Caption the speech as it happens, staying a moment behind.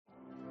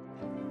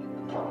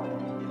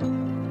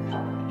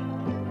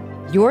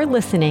You're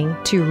listening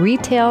to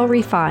Retail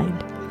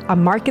Refined, a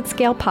market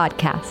scale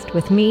podcast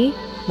with me,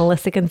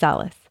 Melissa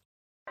Gonzalez.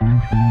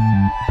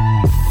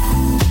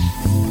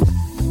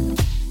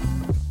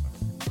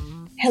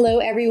 Hello,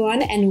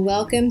 everyone, and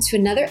welcome to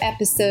another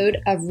episode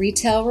of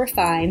Retail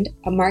Refined,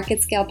 a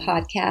market scale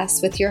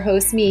podcast with your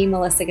host, me,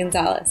 Melissa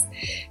Gonzalez.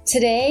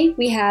 Today,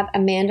 we have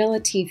Amanda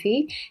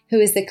Latifi, who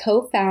is the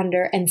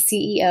co-founder and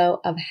CEO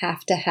of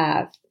Have to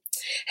Have.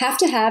 Have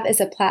to Have is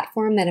a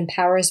platform that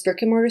empowers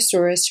brick and mortar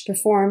stores to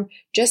perform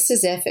just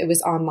as if it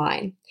was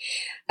online.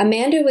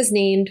 Amanda was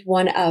named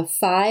one of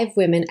 5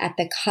 women at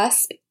the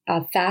cusp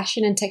of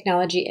fashion and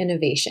technology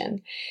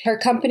innovation. Her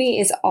company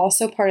is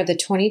also part of the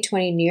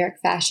 2020 New York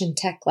Fashion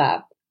Tech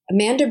Lab.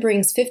 Amanda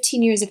brings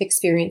 15 years of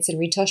experience in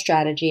retail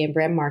strategy and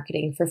brand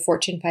marketing for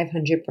Fortune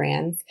 500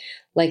 brands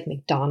like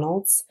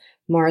McDonald's,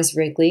 Mars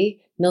Wrigley,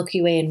 Milky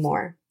Way, and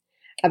more.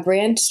 A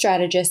brand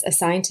strategist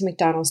assigned to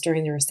McDonald's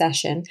during the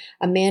recession,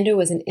 Amanda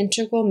was an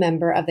integral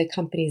member of the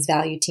company's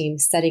value team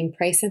studying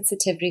price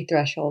sensitivity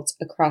thresholds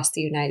across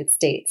the United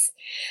States.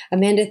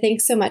 Amanda,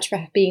 thanks so much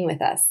for being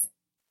with us.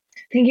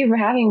 Thank you for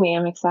having me.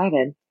 I'm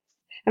excited.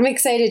 I'm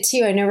excited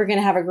too. I know we're going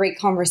to have a great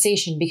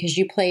conversation because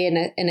you play in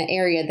an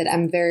area that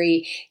I'm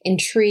very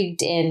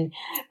intrigued in,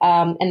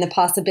 and the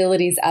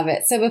possibilities of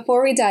it. So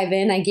before we dive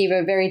in, I gave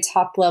a very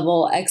top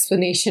level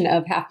explanation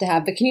of Have to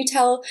Have, but can you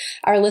tell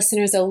our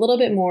listeners a little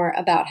bit more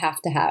about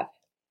Have to Have?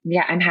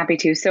 Yeah, I'm happy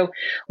to. So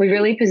we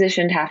really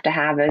positioned Have to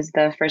Have as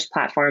the first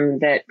platform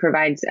that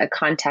provides a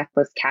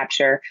contactless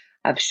capture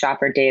of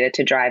shopper data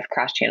to drive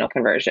cross-channel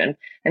conversion.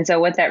 And so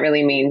what that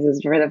really means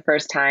is for the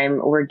first time,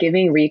 we're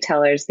giving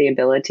retailers the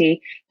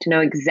ability to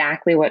know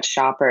exactly what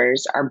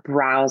shoppers are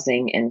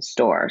browsing in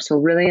store. So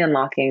really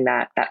unlocking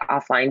that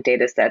offline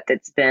data set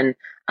that's been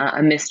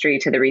a mystery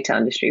to the retail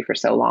industry for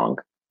so long.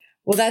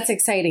 Well, that's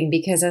exciting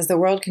because as the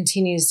world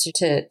continues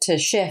to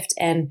shift,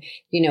 and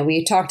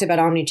we talked about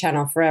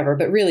omnichannel forever,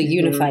 but really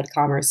unified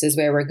commerce is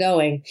where we're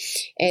going.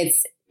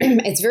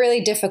 It's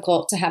really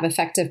difficult to have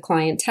effective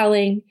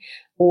clienteling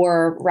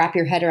or wrap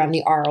your head around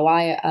the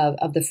ROI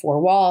of the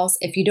 4 walls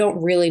if you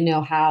don't really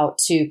know how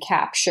to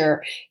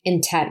capture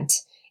intent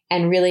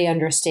and really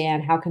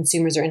understand how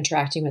consumers are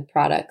interacting with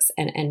products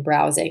and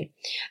browsing.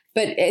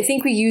 But I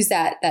think we use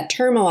that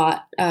term a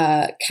lot,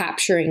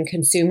 capturing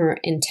consumer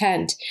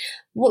intent.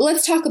 Well,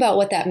 let's talk about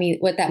what that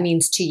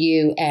means to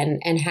you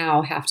and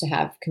how Have to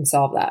Have can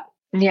solve that.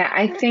 Yeah,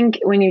 I think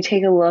when you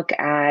take a look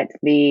at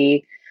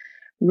the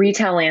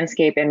retail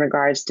landscape in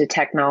regards to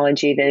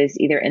technology that is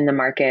either in the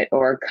market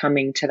or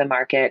coming to the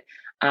market,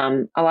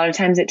 a lot of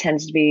times it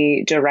tends to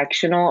be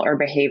directional or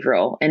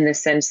behavioral in the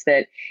sense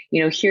that,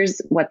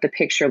 here's what the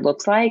picture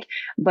looks like,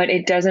 but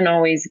it doesn't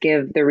always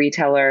give the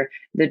retailer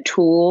the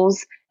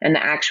tools and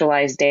the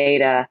actualized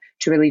data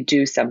to really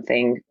do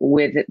something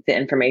with the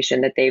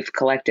information that they've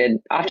collected,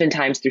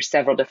 oftentimes through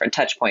several different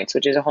touch points,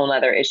 which is a whole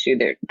other issue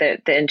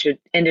that the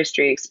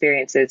industry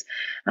experiences.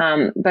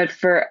 But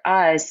for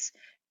us,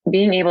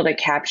 being able to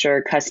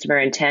capture customer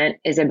intent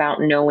is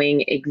about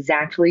knowing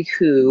exactly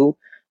who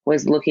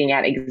was looking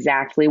at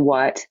exactly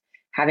what,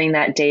 having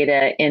that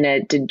data in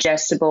a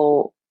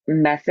digestible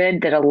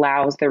method that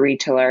allows the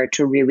retailer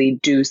to really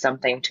do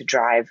something to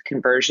drive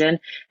conversion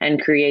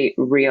and create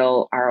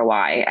real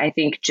ROI. I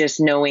think just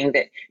knowing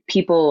that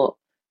people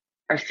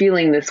are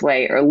feeling this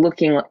way or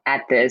looking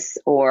at this,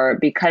 or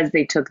because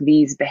they took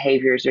these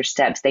behaviors or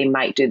steps, they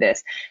might do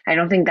this. I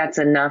don't think that's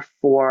enough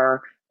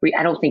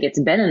I don't think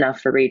it's been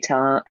enough for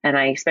retail, and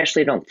I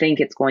especially don't think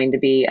it's going to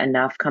be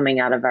enough coming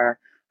out of our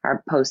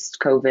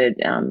post-COVID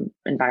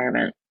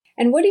environment.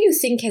 And what do you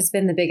think has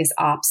been the biggest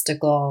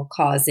obstacle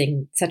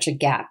causing such a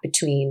gap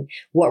between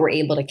what we're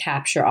able to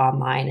capture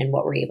online and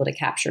what we're able to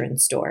capture in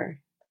store?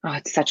 Oh,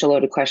 it's such a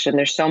loaded question.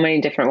 There's so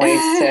many different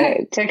ways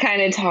to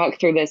kind of talk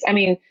through this. I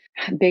mean,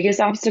 biggest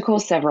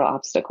obstacles, several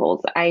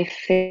obstacles. I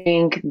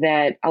think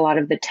that a lot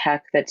of the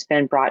tech that's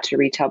been brought to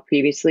retail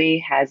previously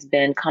has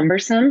been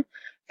cumbersome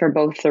for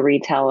both the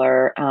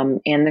retailer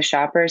and the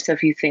shopper. So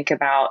if you think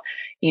about,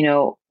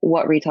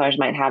 what retailers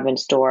might have in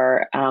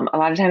store, a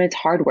lot of time it's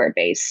hardware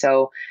based.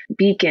 So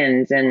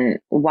beacons and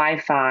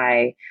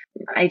Wi-Fi.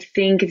 I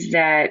think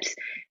that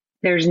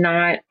there's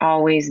not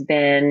always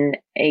been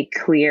a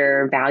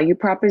clear value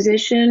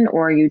proposition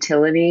or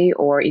utility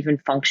or even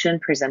function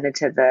presented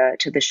to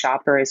the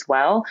shopper as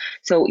well.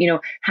 So,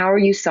 how are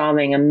you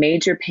solving a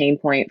major pain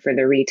point for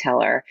the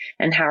retailer,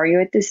 and how are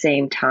you at the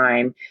same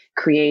time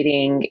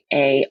creating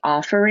a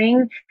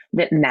offering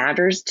that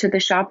matters to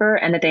the shopper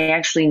and that they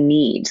actually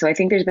need? So I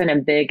think there's been a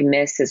big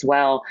miss as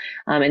well,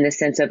 in the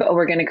sense of,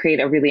 we're going to create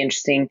a really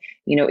interesting,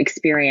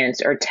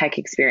 experience or tech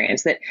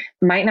experience that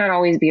might not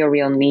always be a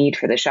real need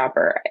for the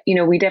shopper.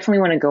 We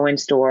definitely want to go in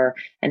store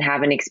and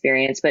have an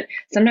experience, but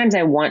sometimes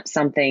I want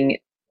something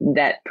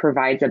that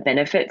provides a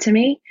benefit to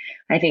me.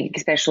 I think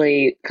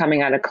especially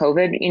coming out of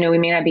COVID, we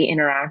may not be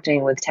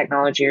interacting with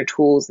technology or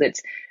tools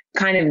that's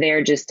kind of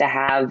there just to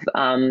have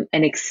an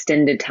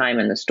extended time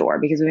in the store,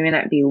 because we may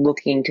not be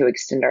looking to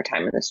extend our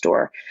time in the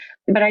store.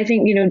 But I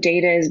think,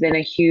 data has been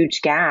a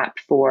huge gap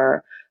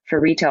for for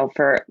retail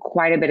for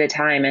quite a bit of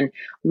time, and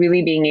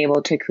really being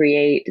able to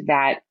create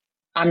that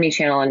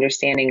omni-channel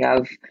understanding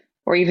of,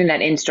 or even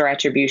that in-store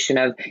attribution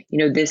of,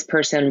 this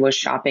person was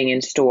shopping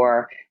in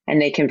store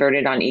and they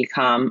converted on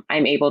e-com.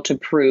 I'm able to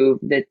prove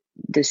that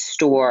the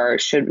store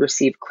should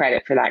receive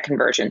credit for that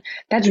conversion.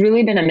 That's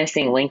really been a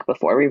missing link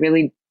before. We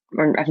really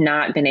have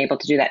not been able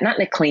to do that, not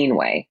in a clean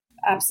way.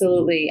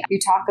 Absolutely. You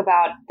talk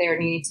about there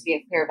needing to be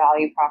a clear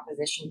value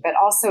proposition, but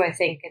also I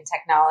think in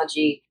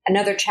technology,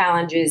 another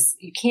challenge is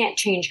you can't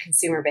change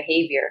consumer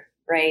behavior,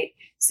 right?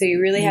 So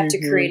you really have to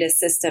create a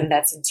system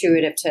that's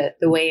intuitive to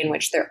the way in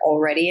which they're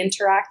already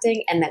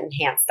interacting and then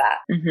enhance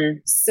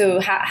that. So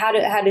how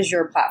does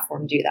your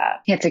platform do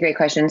that? Yeah, it's a great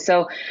question.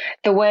 So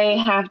the way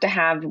Have to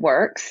Have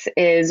works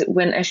is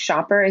when a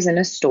shopper is in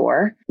a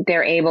store,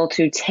 they're able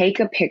to take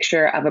a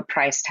picture of a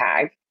price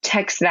tag,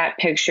 text that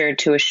picture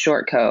to a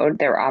short code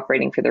they're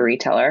operating for the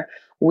retailer.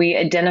 We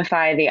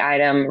identify the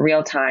item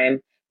real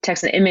time,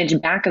 text an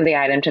image back of the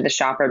item to the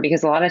shopper,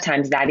 because a lot of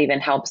times that even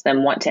helps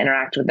them want to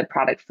interact with the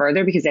product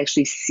further because they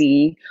actually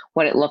see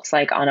what it looks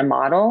like on a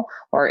model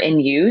or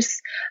in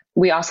use.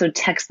 We also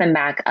text them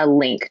back a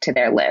link to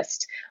their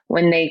list.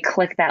 When they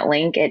click that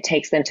link, it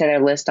takes them to their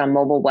list on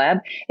mobile web.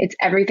 It's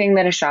everything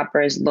that a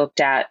shopper has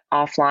looked at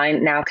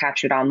offline, now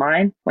captured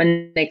online.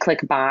 When they click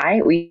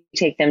buy, we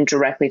take them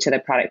directly to the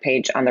product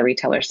page on the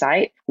retailer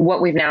site.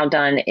 What we've now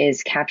done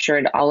is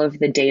captured all of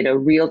the data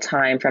real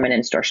time from an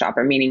in-store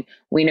shopper, meaning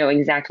we know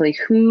exactly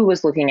who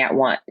was looking at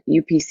what,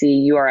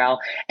 UPC, URL,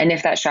 and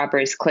if that shopper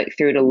is clicked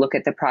through to look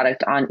at the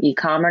product on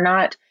e-com or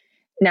not.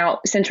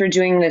 Now, since we're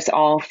doing this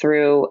all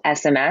through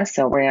SMS,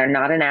 so we are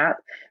not an app,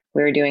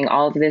 we're doing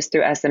all of this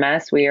through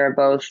SMS. We are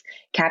both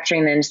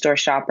capturing the in-store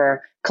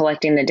shopper,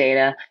 collecting the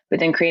data, but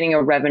then creating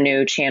a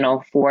revenue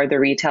channel for the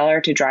retailer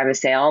to drive a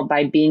sale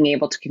by being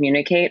able to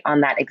communicate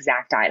on that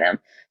exact item.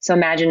 So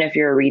imagine if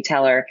you're a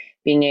retailer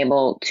being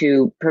able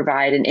to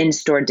provide an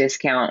in-store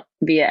discount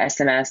via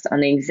SMS on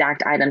the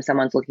exact item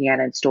someone's looking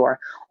at in store.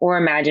 Or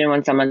imagine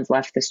when someone's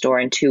left the store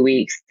in 2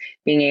 weeks,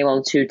 being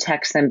able to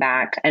text them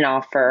back an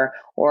offer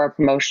or a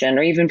promotion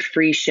or even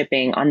free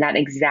shipping on that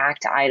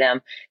exact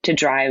item to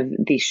drive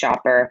the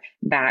shopper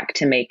back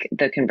to make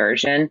the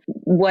conversion.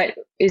 What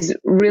is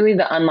really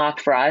the unlock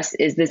for us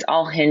is this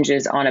all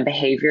hinges on a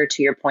behavior,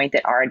 to your point,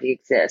 that already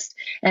exists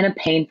and a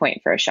pain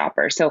point for a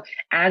shopper. So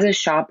as a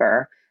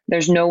shopper,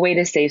 there's no way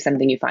to save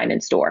something you find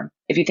in store.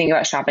 If you think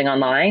about shopping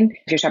online,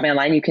 if you're shopping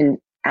online, you can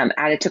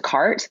add it to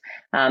cart.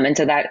 And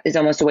so that is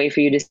almost a way for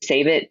you to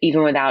save it,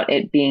 even without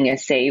it being a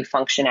save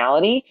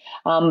functionality.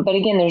 But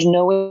again, there's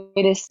no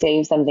way to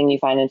save something you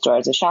find in store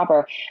as a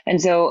shopper.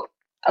 And so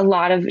a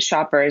lot of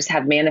shoppers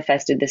have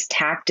manifested this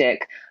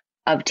tactic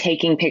of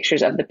taking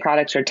pictures of the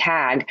products or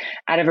tag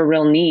out of a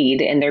real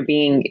need, and there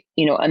being,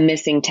 a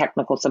missing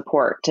technical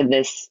support to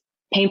this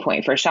pain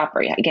point for a shopper.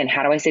 Again,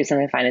 how do I save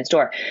something I find in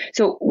store?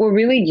 So we're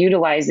really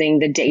utilizing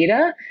the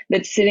data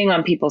that's sitting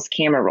on people's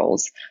camera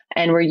rolls,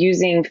 and we're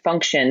using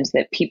functions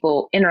that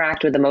people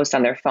interact with the most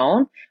on their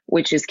phone,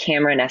 which is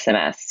camera and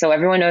SMS. So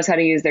everyone knows how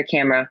to use their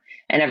camera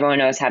and everyone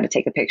knows how to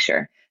take a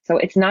picture. So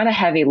it's not a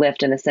heavy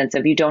lift in the sense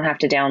of you don't have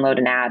to download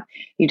an app.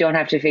 You don't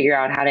have to figure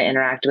out how to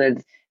interact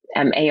with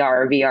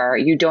AR or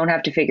VR. You don't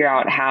have to figure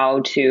out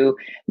how to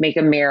make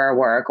a mirror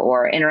work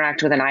or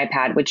interact with an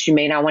iPad, which you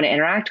may not want to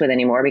interact with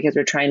anymore because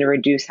we're trying to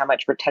reduce how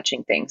much we're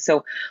touching things.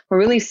 So we're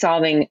really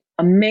solving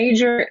a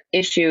major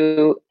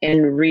issue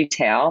in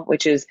retail,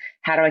 which is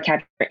how do I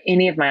capture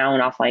any of my own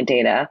offline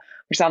data?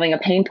 We're solving a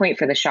pain point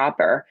for the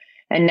shopper.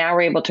 And now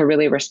we're able to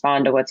really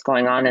respond to what's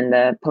going on in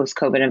the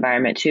post-COVID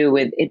environment too,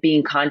 with it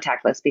being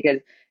contactless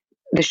because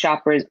the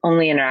shopper is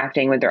only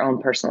interacting with their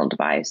own personal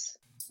device.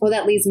 Well,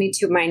 that leads me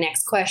to my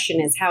next question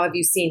is how have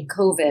you seen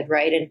COVID,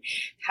 right? And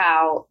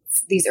how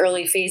these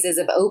early phases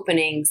of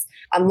openings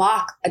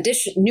unlock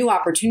new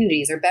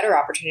opportunities or better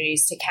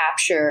opportunities to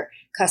capture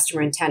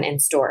customer intent in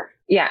store?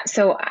 Yeah.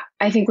 So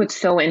I think what's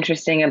so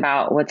interesting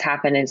about what's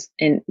happened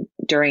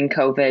during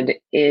COVID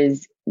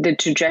is the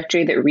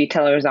trajectory that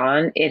retailers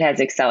on, it has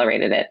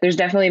accelerated it. There's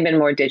definitely been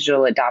more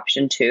digital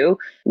adoption too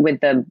with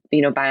the,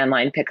 buy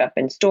online, pick up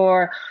in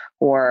store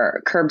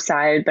or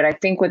curbside. But I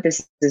think what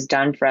this has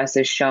done for us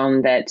is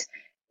shown that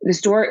the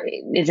store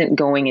isn't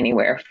going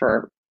anywhere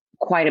for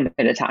quite a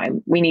bit of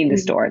time. We need the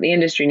store. The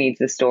industry needs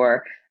the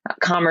store.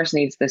 Commerce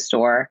needs the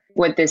store.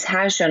 What this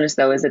has shown us,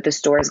 though, is that the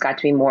store has got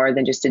to be more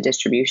than just a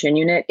distribution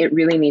unit. It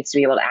really needs to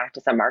be able to act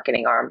as a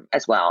marketing arm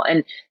as well.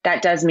 And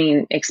that does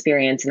mean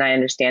experience, and I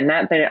understand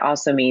that, but it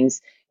also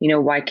means,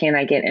 why can't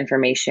I get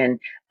information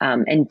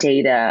and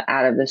data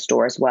out of the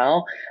store as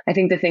well? I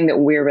think the thing that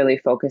we're really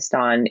focused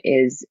on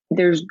is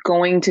there's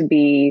going to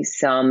be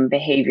some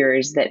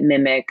behaviors that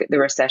mimic the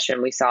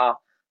recession we saw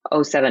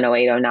 07,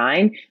 08,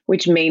 09,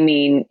 which may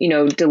mean,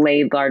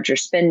 delayed larger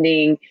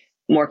spending,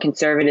 more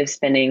conservative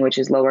spending, which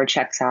is lower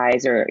check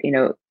size or,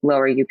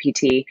 lower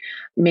UPT,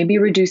 maybe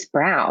reduce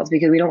browse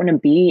because we don't want to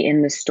be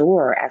in the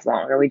store as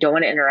long or we don't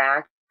want to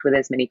interact with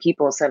as many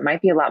people. So it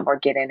might be a lot more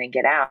get in and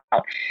get out.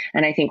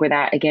 And I think where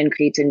that again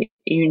creates a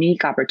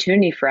unique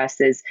opportunity for us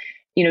is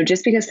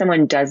just because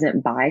someone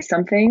doesn't buy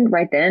something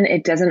right then,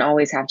 it doesn't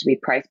always have to be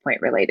price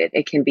point related.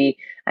 It can be,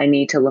 I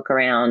need to look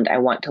around. I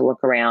want to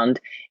look around.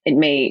 It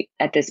may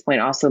at this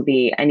point also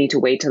be, I need to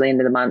wait till the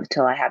end of the month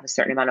till I have a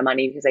certain amount of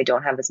money because I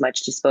don't have as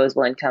much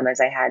disposable income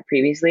as I had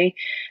previously.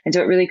 And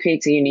so it really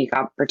creates a unique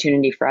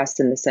opportunity for us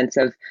in the sense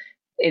of,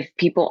 if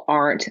people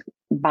aren't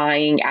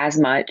buying as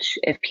much,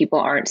 if people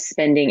aren't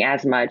spending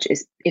as much,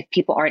 if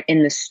people aren't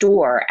in the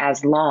store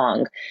as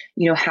long,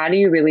 how do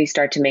you really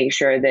start to make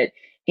sure that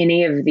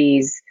any of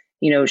these,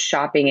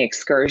 shopping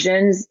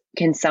excursions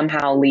can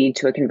somehow lead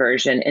to a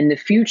conversion in the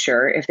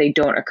future if they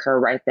don't occur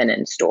right then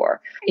in store?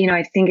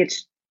 I think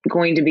it's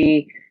going to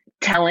be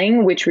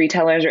telling which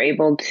retailers are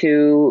able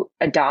to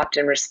adopt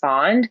and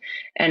respond.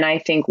 And I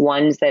think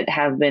ones that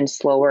have been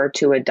slower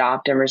to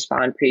adopt and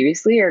respond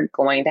previously are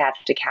going to have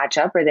to catch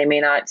up, or they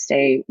may not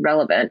stay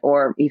relevant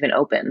or even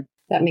open.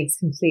 That makes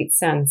complete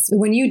sense.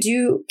 When you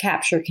do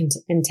capture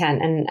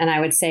intent, and I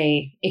would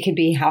say it could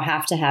be how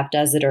Have to Have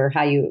does it or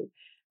how you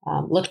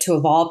look to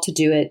evolve to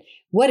do it,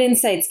 what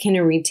insights can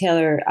a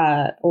retailer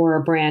or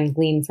a brand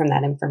glean from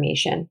that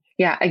information?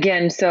 Yeah,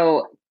 again,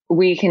 so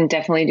we can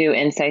definitely do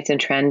insights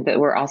and trend, but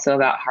we're also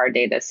about hard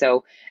data.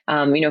 So,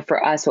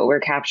 for us, what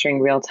we're capturing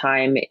real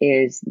time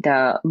is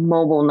the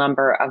mobile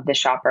number of the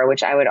shopper,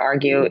 which I would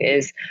argue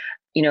is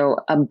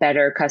a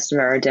better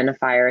customer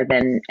identifier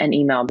than an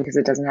email, because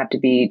it doesn't have to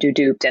be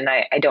duped. And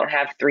I don't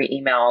have 3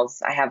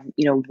 emails. I have,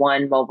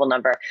 one mobile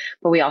number,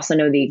 but we also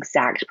know the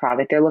exact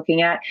product they're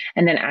looking at,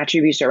 and then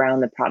attributes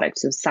around the product.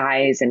 So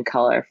size and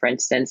color, for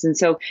instance. And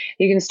so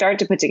you can start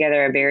to put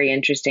together a very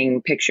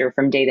interesting picture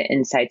from data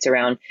insights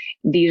around,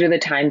 these are the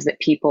times that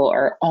people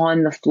are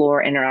on the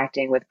floor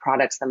interacting with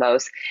products the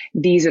most.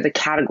 These are the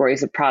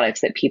categories of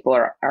products that people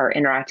are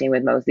interacting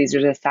with most. These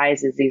are the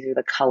sizes. These are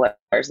the colors.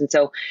 And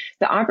so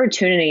the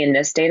opportunity in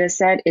this data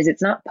set is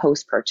it's not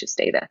post-purchase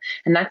data.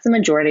 And that's the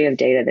majority of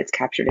data that's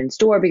captured in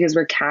store, because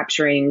we're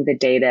capturing the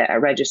data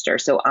at register.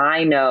 So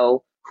I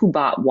know who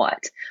bought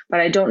what, but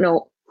I don't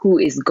know who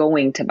is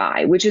going to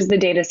buy, which is the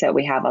data set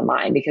we have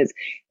online. Because,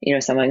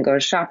 someone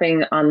goes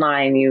shopping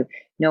online, you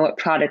know what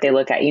product they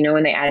look at,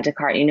 when they add to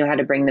cart, you know how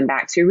to bring them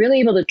back. So you're really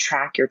able to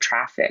track your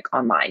traffic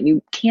online.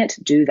 You can't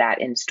do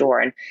that in store.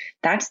 And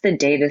that's the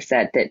data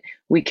set that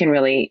we can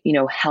really,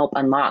 help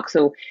unlock.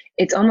 So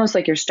it's almost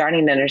like you're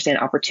starting to understand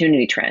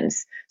opportunity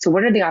trends. So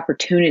what are the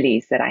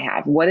opportunities that I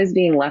have? What is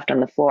being left on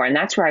the floor? And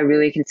that's where I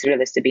really consider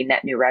this to be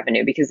net new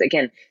revenue, because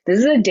again, this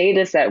is a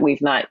data set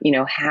we've not,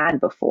 had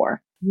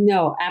before.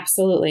 No,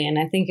 absolutely. And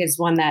I think it's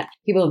one that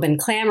people have been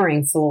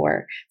clamoring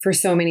for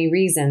so many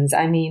reasons.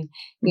 I mean,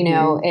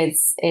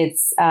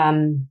 it's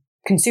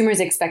consumers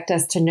expect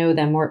us to know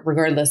them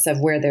regardless of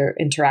where they're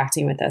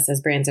interacting with us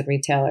as brands and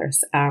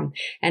retailers.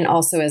 And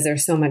also, as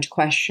there's so much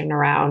question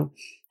around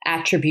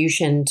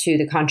attribution to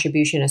the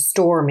contribution a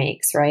store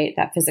makes, right?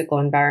 That physical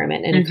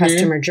environment and a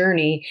customer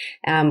journey.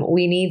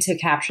 We need to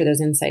capture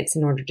those insights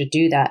in order to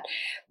do that.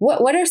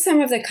 What are some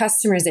of the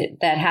customers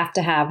that Have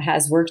to Have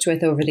has worked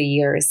with over the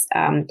years?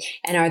 And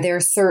are there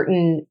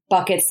certain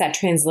buckets that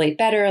translate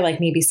better,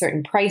 like maybe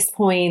certain price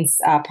points,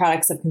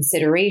 products of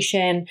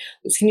consideration?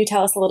 Can you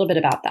tell us a little bit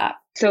about that?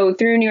 So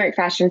through New York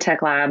Fashion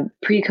Tech Lab,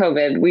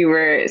 pre-COVID, we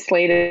were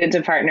slated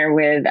to partner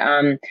with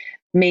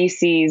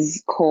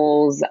Macy's,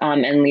 Kohl's,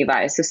 and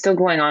Levi's. So still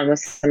going on with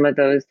some of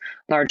those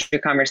larger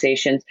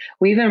conversations.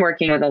 We've been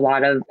working with a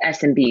lot of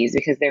SMBs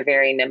because they're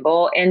very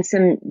nimble, and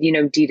some,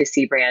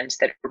 D2C brands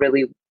that are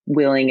really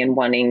willing and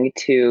wanting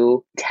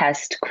to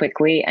test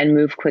quickly and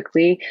move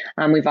quickly.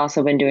 We've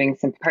also been doing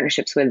some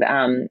partnerships with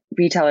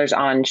retailers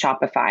on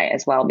Shopify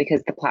as well,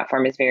 because the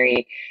platform is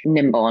very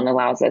nimble and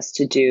allows us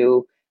to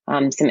do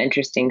some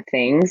interesting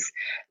things.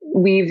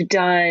 We've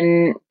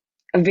done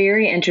a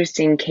very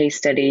interesting case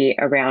study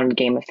around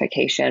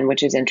gamification,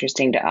 which is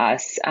interesting to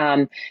us.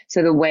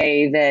 So the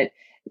way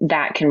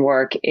that can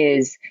work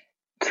is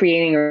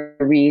creating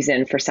a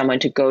reason for someone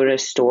to go to a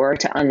store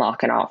to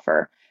unlock an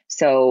offer.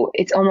 So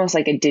it's almost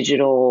like a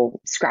digital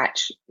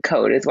scratch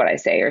code is what I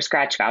say, or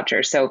scratch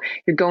voucher. So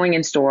you're going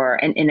in store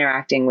and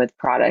interacting with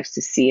products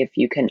to see if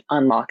you can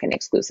unlock an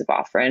exclusive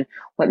offer. And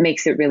what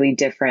makes it really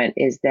different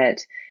is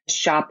that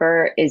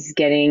shopper is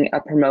getting a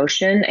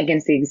promotion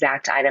against the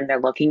exact item they're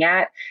looking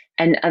at,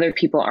 and other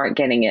people aren't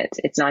getting it.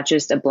 It's not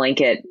just a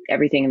blanket,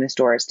 everything in the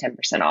store is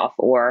 10% off,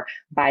 or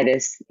buy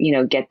this,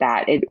 get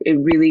that. It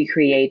really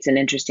creates an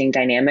interesting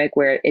dynamic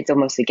where it's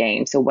almost a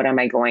game. So what am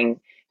I going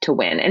to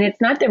win? And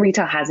it's not that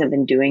retail hasn't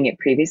been doing it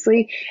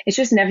previously. It's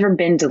just never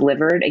been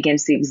delivered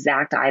against the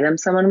exact item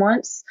someone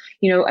wants.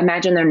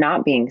 Imagine there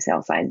not being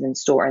sale signs in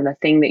store, and the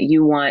thing that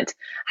you want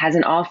has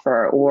an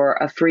offer or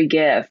a free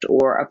gift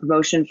or a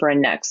promotion for a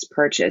next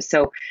purchase.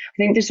 So I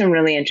think there's some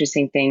really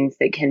interesting things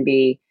that can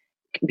be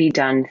be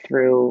done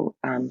through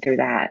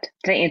that.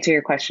 Did I answer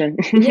your question?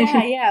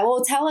 Yeah.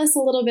 Well, tell us a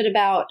little bit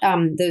about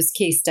those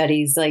case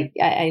studies. Like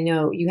I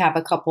know you have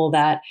a couple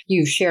that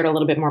you've shared a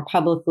little bit more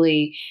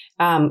publicly.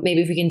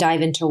 Maybe if we can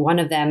dive into one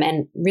of them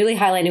and really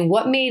highlighting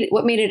what made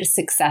it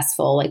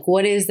successful. Like,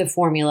 what is the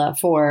formula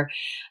for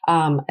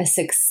a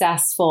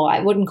successful? I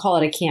wouldn't call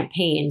it a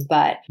campaign,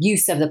 but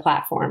use of the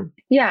platform.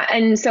 Yeah,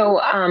 and so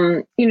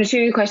to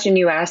your question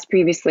you asked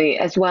previously,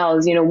 as well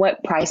as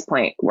what price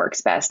point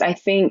works best. I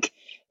think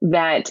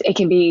that it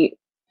can be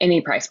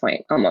any price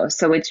point almost.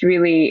 So it's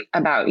really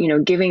about,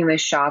 giving the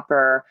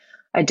shopper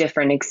a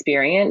different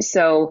experience.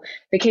 So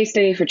the case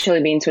study for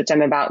chili beans, which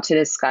I'm about to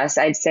discuss,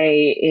 I'd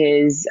say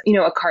is,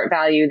 a cart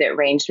value that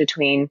ranged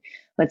between,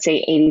 let's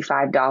say,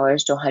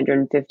 $85 to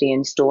 $150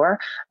 in store.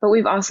 But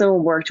we've also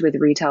worked with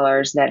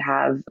retailers that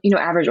have,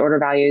 average order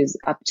values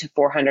up to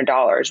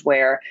 $400,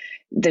 where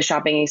the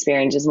shopping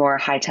experience is more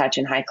high touch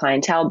and high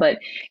clientele. But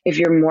if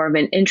you're more of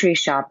an entry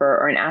shopper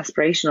or an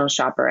aspirational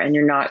shopper and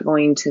you're not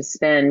going to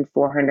spend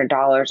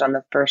 $400 on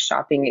the first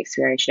shopping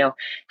experience,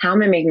 how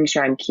am I making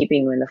sure I'm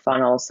keeping you in the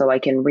funnel so I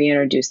can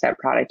reintroduce that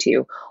product to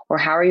you? Or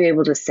how are you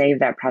able to save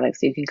that product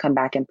so you can come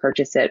back and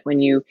purchase it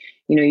when you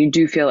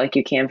do feel like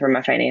you can from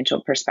a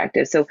financial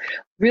perspective? So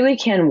really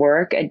can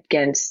work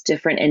against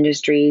different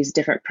industries,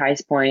 different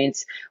price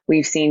points.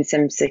 We've seen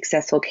some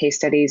successful case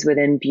studies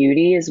within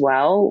beauty as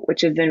well,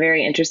 which have been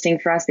very interesting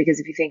for us, because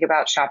if you think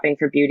about shopping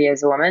for beauty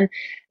as a woman,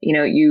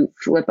 you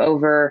flip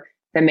over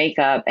the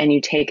makeup and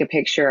you take a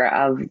picture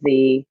of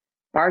the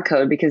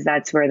barcode because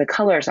that's where the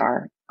colors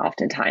are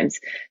oftentimes.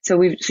 So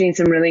we've seen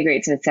some really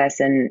great success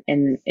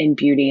in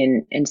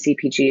beauty and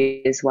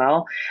CPG as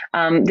well.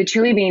 The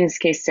chili beans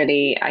case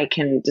study I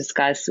can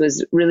discuss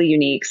was really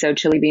unique. So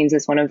chili beans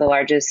is one of the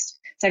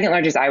second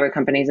largest eyewear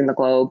companies in the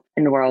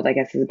world, I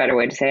guess is a better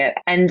way to say it.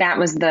 And that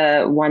was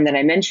the one that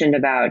I mentioned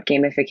about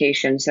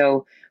gamification.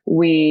 So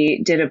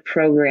we did a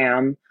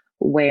program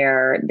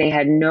where they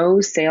had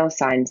no sale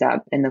signs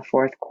up in the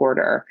fourth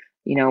quarter,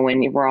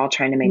 when we're all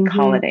trying to make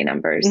holiday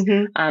numbers.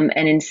 And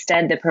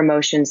instead the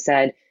promotion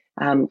said,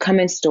 come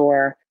in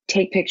store,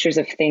 take pictures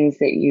of things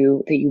that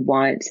you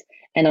want,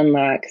 and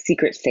unlock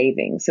secret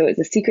savings. So it's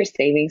a secret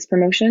savings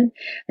promotion,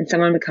 and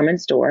someone would come in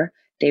store,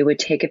 they would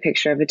take a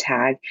picture of a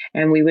tag,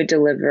 and we would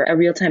deliver a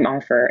real-time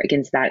offer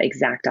against that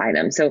exact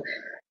item. So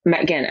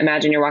again,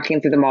 imagine you're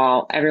walking through the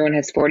mall, everyone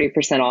has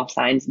 40% off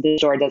signs. The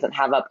store doesn't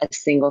have up a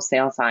single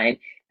sale sign.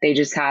 They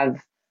just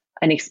have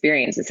an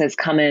experience that says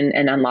come in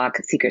and unlock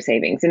secret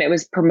savings. And it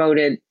was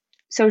promoted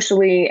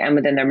socially and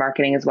within their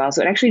marketing as well.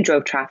 So it actually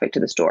drove traffic to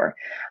the store,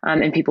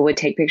 and people would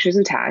take pictures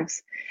of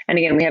tags. And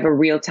again, we have a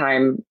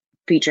real-time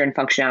feature and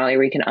functionality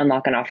where you can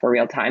unlock an offer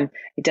real time.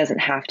 It doesn't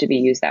have to be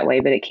used that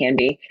way, but it can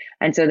be.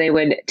 And so they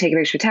would take a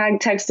picture tag,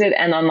 text it,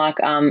 and unlock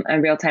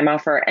a real time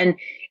offer. And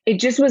it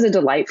just was a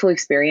delightful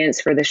experience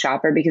for the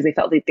shopper because they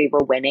felt like they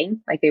were winning,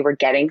 like they were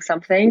getting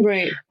something.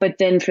 Right. But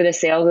then for the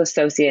sales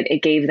associate,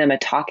 it gave them a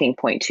talking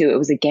point too. It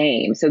was a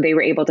game. So they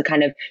were able to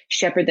kind of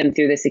shepherd them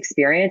through this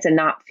experience and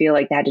not feel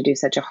like they had to do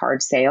such a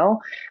hard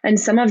sale. And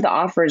some of the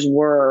offers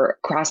were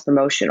cross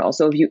promotional.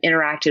 So if you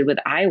interacted with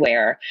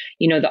eyewear,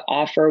 the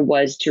offer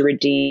was to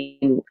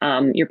redeem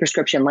your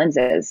prescription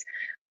lenses.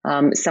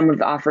 Some of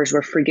the offers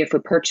were free gift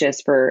with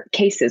purchase for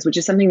cases, which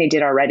is something they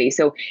did already.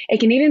 So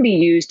it can even be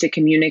used to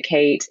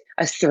communicate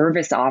a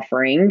service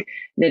offering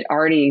that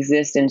already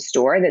exists in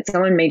store that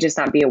someone may just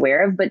not be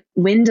aware of. But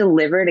when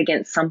delivered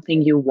against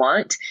something you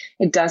want,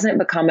 it doesn't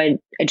become a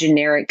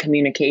generic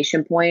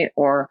communication point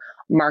or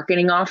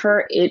marketing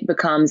offer. It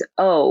becomes,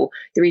 oh,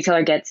 the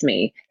retailer gets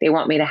me. They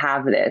want me to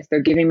have this.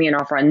 They're giving me an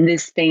offer on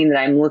this thing that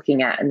I'm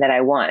looking at and that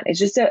I want.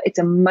 It's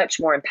a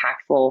much more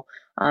impactful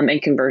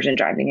and conversion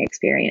driving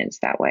experience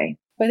that way.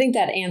 I think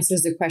that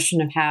answers the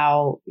question of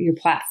how your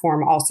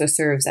platform also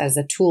serves as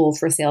a tool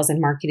for sales and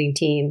marketing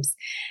teams,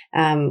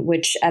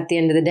 which at the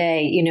end of the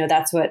day,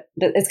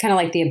 it's kind of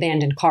like the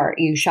abandoned cart.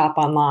 You shop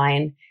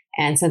online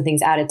and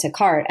something's added to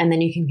cart, and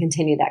then you can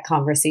continue that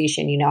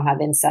conversation. You now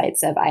have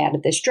insights of, I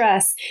added this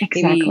dress.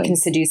 Exactly. Maybe you can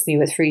seduce me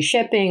with free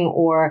shipping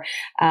or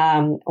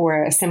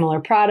a similar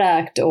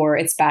product, or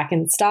it's back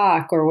in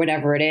stock or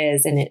whatever it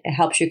is. And it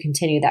helps you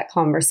continue that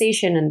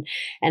conversation.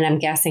 And I'm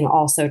guessing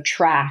also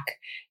track,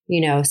 so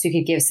you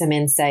could give some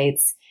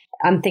insights.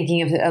 I'm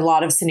thinking of a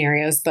lot of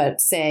scenarios,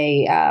 but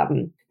say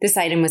this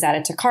item was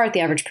added to cart. The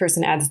average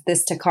person adds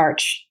this to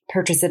cart,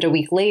 purchase it a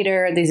week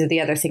later. These are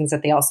the other things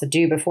that they also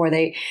do before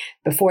they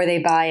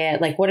buy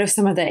it. Like, what are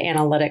some of the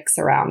analytics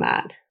around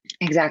that?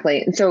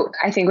 Exactly. And so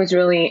I think what's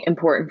really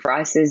important for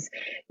us is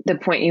the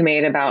point you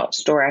made about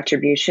store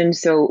attribution.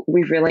 So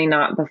we've really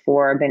not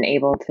before been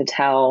able to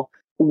tell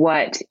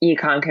what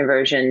e-com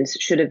conversions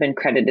should have been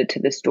credited to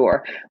the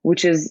store,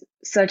 which is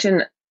such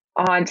an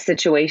odd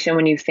situation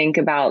when you think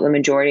about the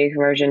majority of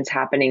conversions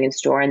happening in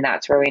store, and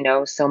that's where we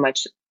know so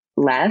much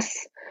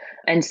less.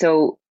 And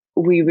so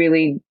we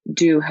really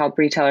do help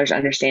retailers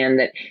understand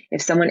that if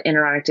someone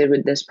interacted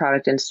with this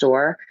product in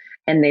store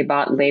and they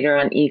bought later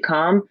on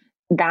e-com,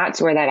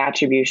 that's where that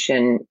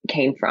attribution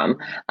came from.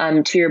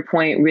 To your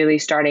point, really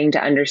starting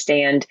to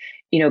understand,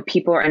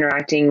 people are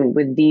interacting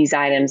with these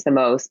items the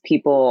most.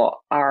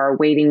 People are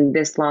waiting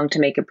this long to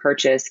make a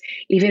purchase,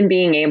 even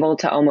being able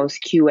to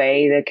almost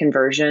QA the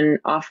conversion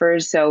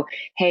offers. So,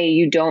 hey,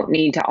 you don't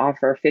need to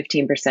offer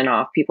 15%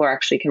 off. People are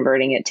actually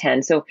converting at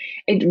 10. So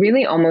it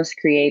really almost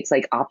creates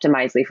like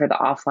Optimizely for the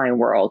offline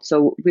world.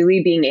 So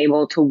really being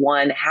able to,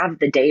 one, have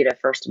the data,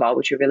 first of all,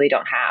 which you really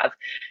don't have.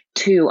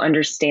 Two,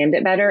 understand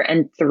it better.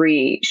 And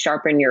three,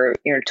 sharpen your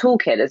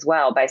toolkit as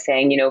well by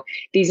saying,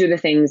 these are the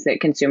things that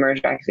consumers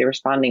are actually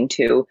responding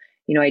to.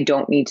 I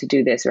don't need to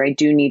do this, or I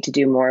do need to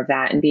do more of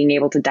that, and being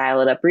able to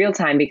dial it up real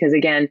time. Because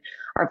again,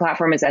 our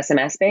platform is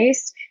SMS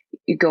based.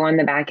 You go on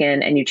the back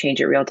end and you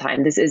change it real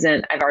time. This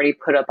isn't, I've already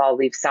put up all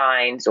these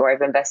signs, or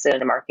I've invested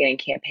in a marketing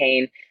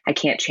campaign, I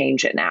can't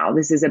change it now.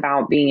 This is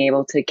about being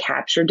able to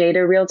capture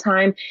data real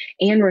time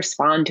and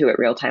respond to it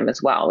real time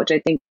as well, which I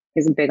think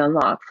is a big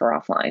unlock for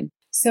offline.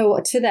 So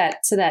to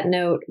that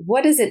note,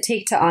 what does it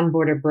take to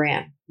onboard a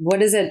brand?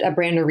 What does a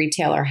brand or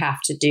retailer have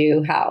to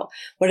do?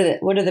 What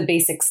are the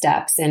basic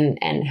steps,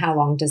 and how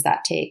long does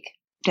that take?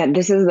 Yeah,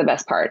 this is the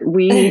best part.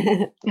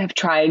 We have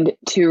tried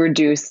to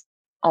reduce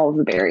all of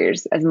the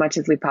barriers as much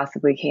as we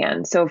possibly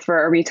can. So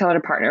for a retailer to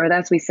partner with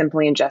us, we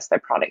simply ingest their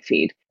product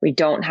feed. We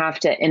don't have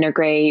to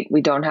integrate. We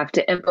don't have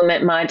to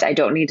implement much. I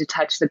don't need to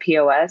touch the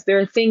POS. There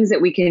are things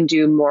that we can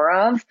do more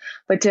of,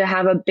 but to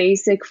have a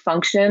basic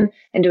function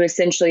and to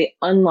essentially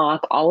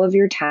unlock all of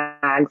your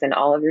tags and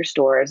all of your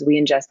stores, we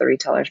ingest the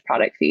retailer's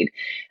product feed.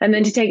 And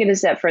then to take it a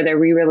step further,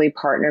 we really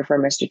partner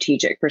from a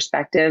strategic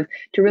perspective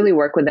to really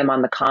work with them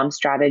on the comm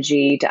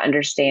strategy, to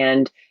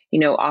understand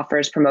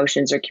offers,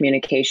 promotions, or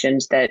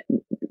communications that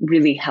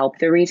really help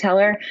the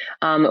retailer.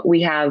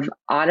 We have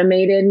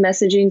automated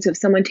messaging. So if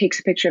someone takes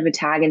a picture of a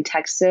tag and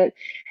texts it,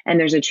 and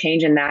there's a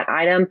change in that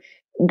item,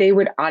 they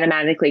would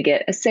automatically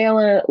get a sale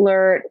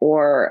alert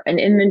or an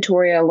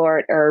inventory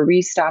alert or a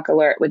restock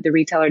alert with the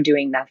retailer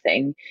doing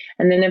nothing.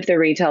 And then if the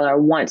retailer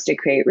wants to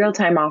create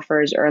real-time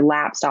offers or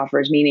lapsed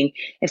offers, meaning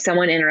if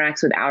someone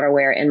interacts with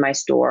outerwear in my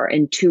store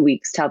in 2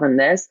 weeks, tell them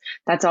this,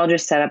 that's all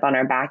just set up on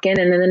our back end.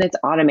 And then it's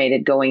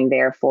automated going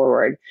there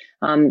forward.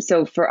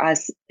 So for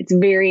us, it's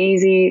very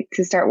easy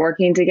to start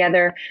working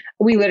together.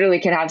 We literally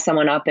could have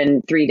someone up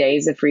in 3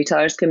 days if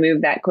retailers can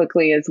move that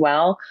quickly as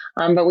well.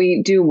 But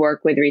we do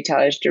work with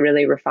retailers to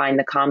really refine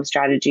the comm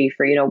strategy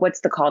for, what's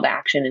the call to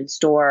action in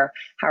store?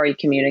 How are you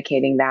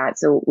communicating that?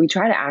 So we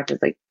try to act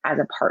as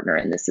a partner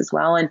in this as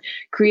well, and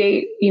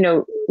create,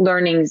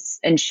 learnings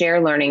and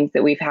share learnings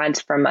that we've had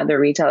from other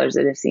retailers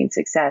that have seen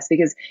success,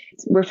 because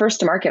we're first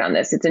to market on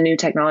this. It's a new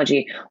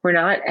technology. We're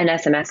not an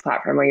SMS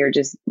platform where you're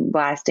just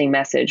blasting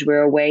message.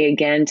 We're a way,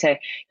 again, to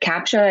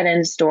capture an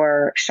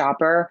in-store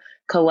shopper,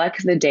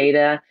 collect the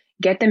data,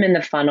 get them in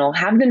the funnel,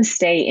 have them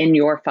stay in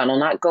your funnel,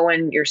 not go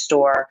in your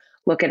store,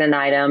 look at an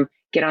item,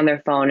 get on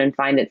their phone and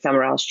find it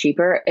somewhere else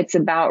cheaper. It's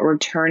about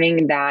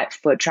returning that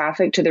foot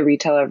traffic to the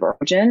retailer of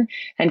origin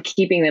and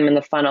keeping them in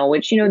the funnel,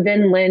 which,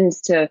 then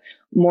lends to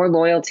more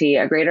loyalty,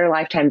 a greater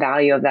lifetime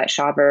value of that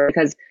shopper.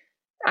 Because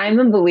I'm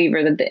a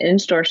believer that the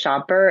in-store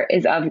shopper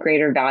is of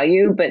greater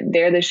value, but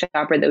they're the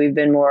shopper that we've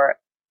been more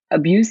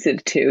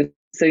abusive to.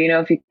 So,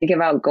 if you think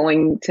about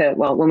going to,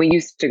 when we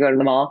used to go to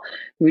the mall,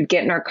 we would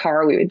get in our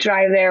car, we would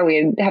drive there,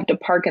 we'd have to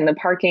park in the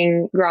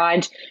parking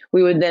garage.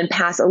 We would then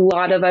pass a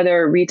lot of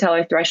other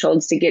retailer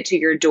thresholds to get to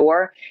your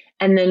door.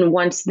 And then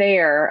once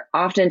there,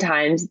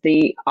 oftentimes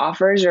the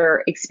offers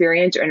or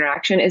experience or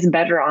interaction is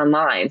better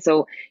online.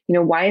 So,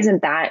 why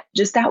isn't that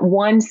just that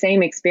one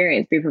same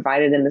experience be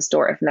provided in the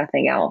store, if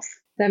nothing else?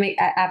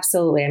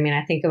 Absolutely.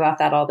 I think about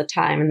that all the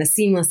time, and the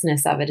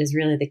seamlessness of it is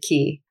really the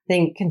key. I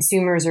think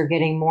consumers are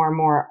getting more and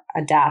more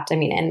adapt.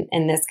 In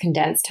this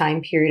condensed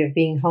time period of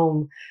being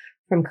home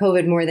from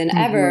COVID more than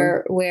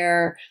ever,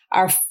 where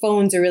our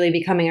phones are really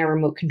becoming our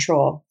remote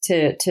control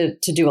to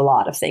do a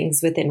lot of things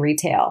within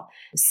retail.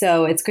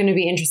 So it's going to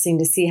be interesting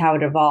to see how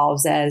it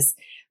evolves as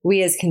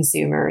we as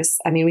consumers,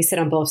 we sit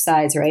on both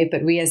sides, right?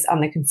 But we as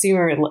on the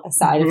consumer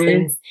side of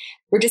things,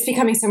 we're just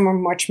becoming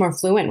much more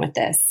fluent with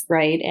this,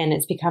 right? And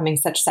it's becoming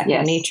such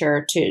second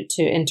nature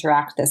to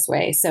interact this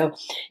way. So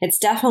it's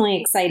definitely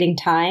exciting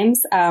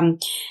times.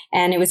 And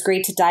it was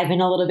great to dive in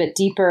a little bit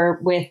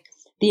deeper with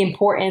the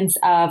importance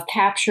of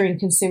capturing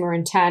consumer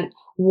intent,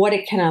 what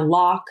it can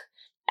unlock,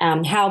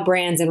 how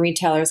brands and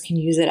retailers can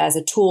use it as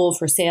a tool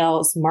for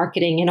sales,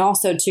 marketing, and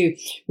also to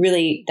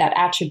really that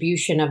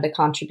attribution of the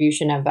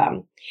contribution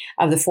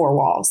of the four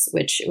walls,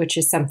 which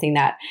is something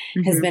that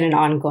has been an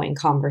ongoing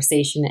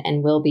conversation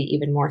and will be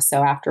even more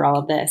so after all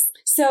of this.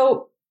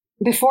 So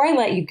before I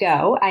let you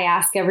go, I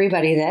ask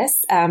everybody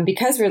this,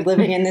 because we're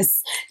living in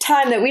this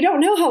time that we don't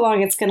know how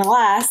long it's going to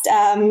last,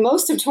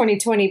 most of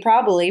 2020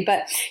 probably,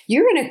 but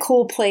you're in a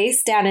cool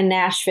place down in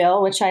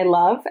Nashville, which I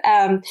love.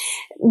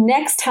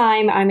 Next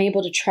time I'm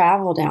able to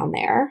travel down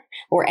there,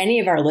 or any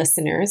of our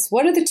listeners,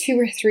 what are the 2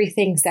 or 3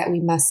 things that we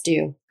must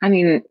do?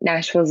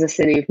 Nashville is a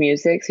city of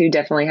music, so you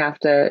definitely have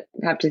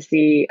to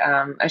see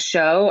a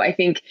show. I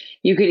think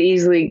you could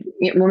easily,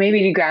 maybe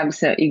you grab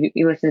some,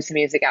 you listen to some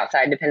music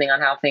outside, depending on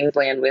how things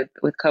land with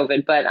with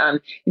COVID, but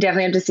you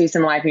definitely have to see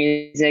some live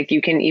music.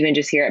 You can even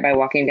just hear it by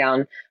walking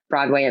down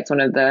Broadway. It's one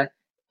of the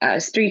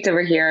streets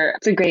over here.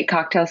 It's a great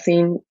cocktail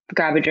scene.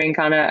 Grab a drink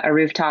on a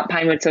rooftop.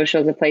 Pinewood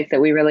Social is a place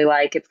that we really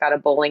like. It's got a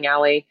bowling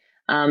alley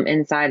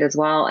inside as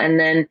well. And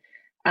then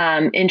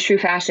in true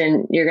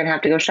fashion, you're going to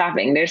have to go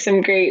shopping. There's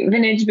some great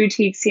vintage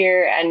boutiques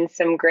here and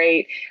some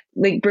great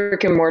like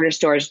brick and mortar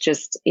stores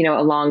just,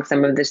 along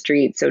some of the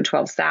streets. So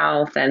 12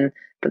 South and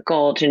the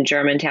Gulch and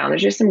Germantown.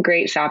 There's just some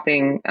great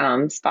shopping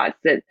spots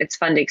that it's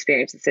fun to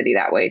experience the city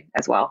that way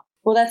as well.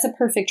 Well, that's a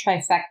perfect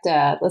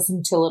trifecta.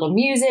 Listen to a little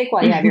music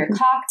while you have your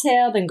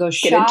cocktail, then go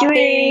shopping. Get a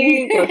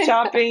drink, go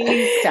shopping.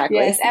 Exactly.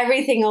 Yes,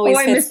 everything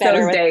always fits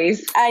better. Those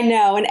days. I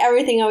know, and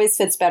everything always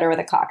fits better with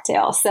a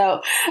cocktail.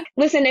 So,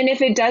 listen, and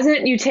if it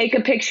doesn't, you take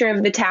a picture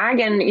of the tag,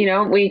 and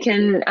we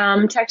can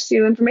text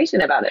you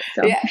information about it.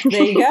 So. Yeah,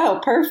 there you go.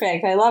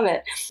 Perfect. I love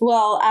it.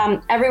 Well,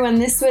 everyone,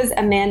 this was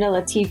Amanda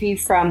Latifi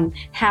from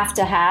Have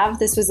to Have.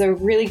 This was a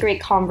really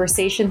great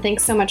conversation.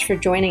 Thanks so much for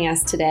joining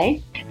us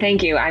today.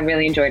 Thank you. I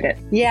really enjoyed it.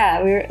 Yeah.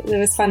 It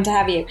was fun to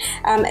have you.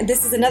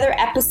 This is another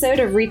episode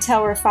of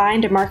Retail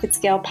Refined, a Market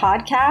Scale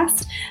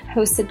podcast,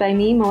 hosted by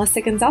me,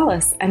 Melissa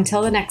Gonzalez.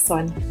 Until the next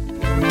one.